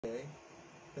Okay,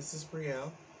 this is Brielle.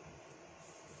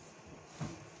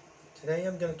 Today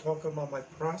I'm going to talk about my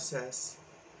process,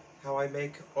 how I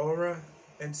make aura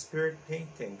and spirit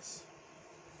paintings.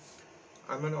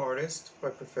 I'm an artist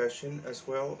by profession as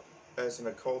well as an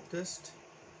occultist,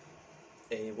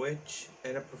 a witch,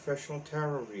 and a professional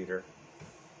tarot reader.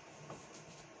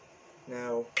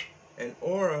 Now, an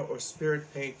aura or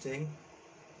spirit painting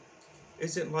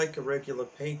isn't like a regular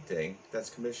painting that's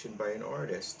commissioned by an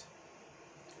artist.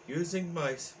 Using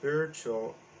my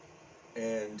spiritual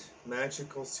and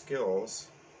magical skills,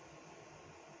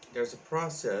 there's a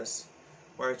process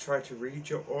where I try to read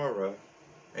your aura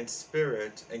and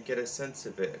spirit and get a sense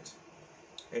of it.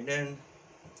 And then,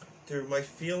 through my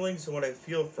feelings and what I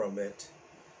feel from it,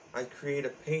 I create a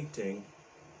painting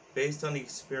based on the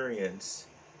experience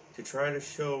to try to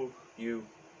show you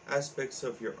aspects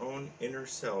of your own inner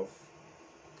self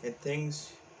and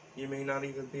things you may not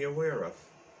even be aware of.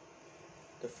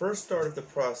 The first start of the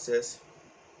process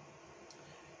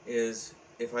is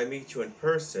if I meet you in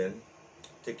person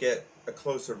to get a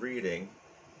closer reading,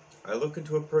 I look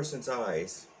into a person's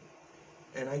eyes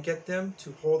and I get them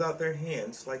to hold out their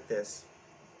hands like this,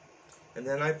 and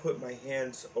then I put my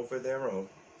hands over their own,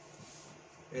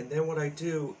 and then what I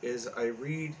do is I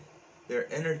read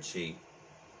their energy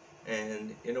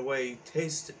and in a way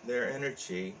taste their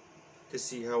energy to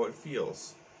see how it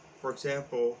feels. For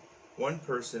example, one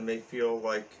person may feel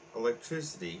like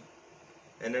electricity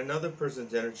and another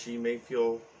person's energy may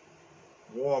feel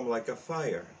warm like a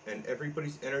fire, and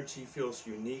everybody's energy feels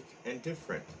unique and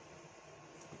different.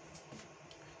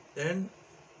 Then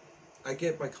I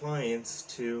get my clients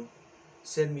to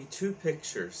send me two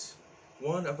pictures,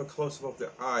 one of a close-up of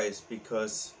their eyes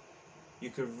because you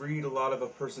could read a lot of a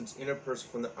person's inner person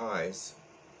from the eyes,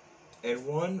 and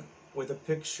one with a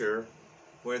picture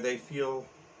where they feel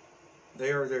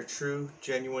they are their true,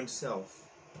 genuine self.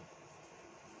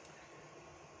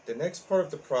 The next part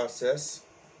of the process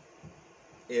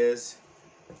is,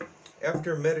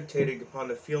 after meditating upon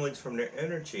the feelings from their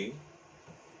energy,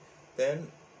 then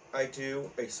I do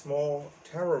a small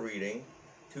tarot reading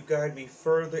to guide me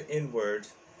further inward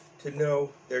to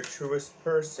know their truest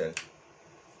person.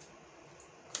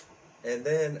 And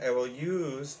then I will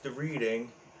use the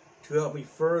reading to help me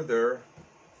further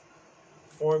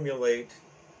formulate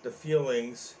the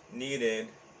feelings needed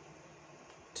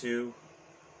to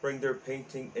bring their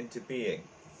painting into being.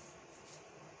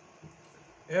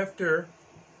 After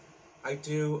I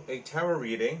do a tarot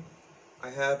reading, I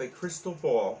have a crystal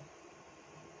ball,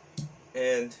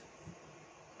 and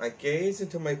I gaze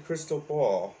into my crystal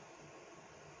ball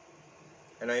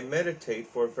and I meditate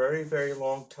for a very, very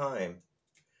long time,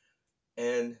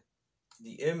 and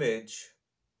the image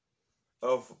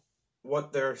of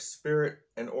what their spirit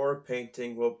and aura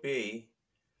painting will be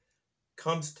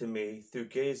comes to me through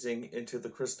gazing into the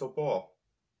crystal ball.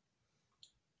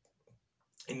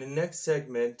 In the next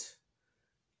segment,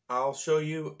 I'll show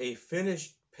you a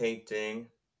finished painting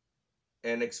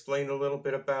and explain a little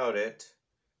bit about it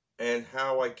and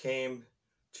how I came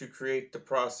to create the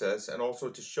process, and also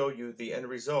to show you the end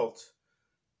result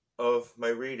of my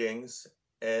readings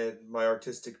and my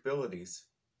artistic abilities.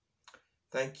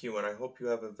 Thank you, and I hope you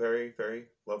have a very, very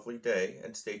lovely day,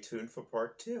 and stay tuned for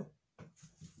part 2.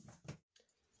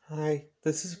 Hi,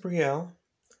 this is Brielle.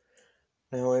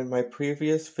 Now, in my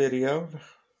previous video,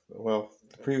 the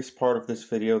previous part of this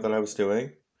video that I was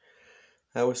doing,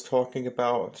 I was talking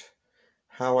about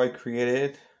how I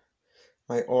created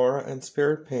my aura and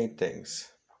spirit paintings.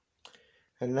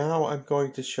 And now I'm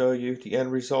going to show you the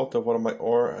end result of one of my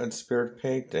aura and spirit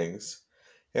paintings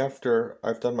after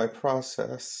I've done my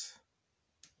process.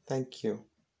 Thank you.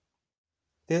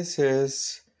 This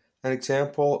is an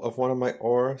example of one of my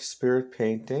aura spirit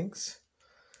paintings.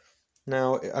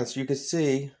 Now, as you can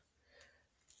see,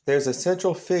 there's a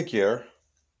central figure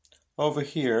over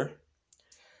here,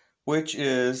 which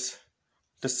is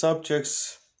the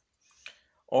subject's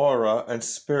aura and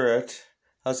spirit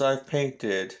as I've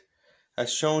painted,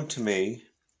 as shown to me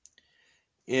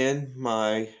in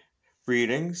my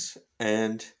readings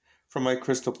and from my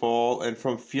crystal ball and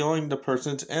from feeling the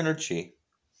person's energy.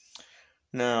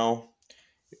 Now,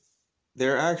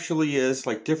 there actually is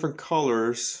like different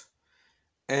colors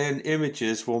and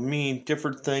images will mean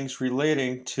different things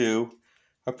relating to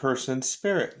a person's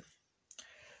spirit.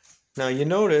 Now, you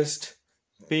noticed,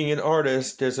 being an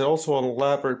artist, there's also an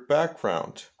elaborate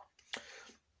background.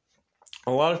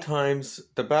 A lot of times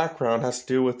the background has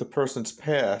to do with the person's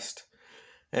past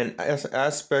and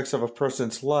aspects of a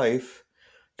person's life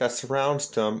that surrounds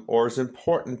them or is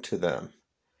important to them.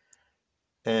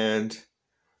 And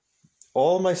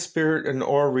all my spirit and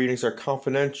aura readings are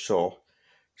confidential,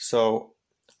 so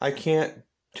I can't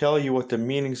tell you what the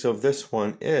meanings of this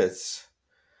one is.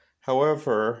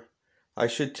 However, I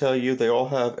should tell you they all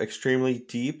have extremely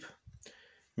deep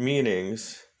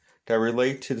meanings that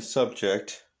relate to the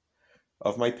subject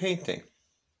of my painting.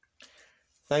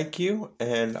 Thank you,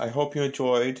 and I hope you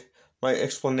enjoyed my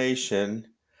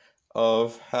explanation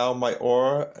of how my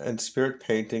aura and spirit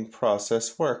painting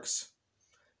process works.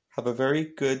 Have a very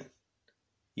good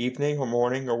evening or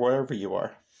morning or wherever you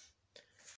are.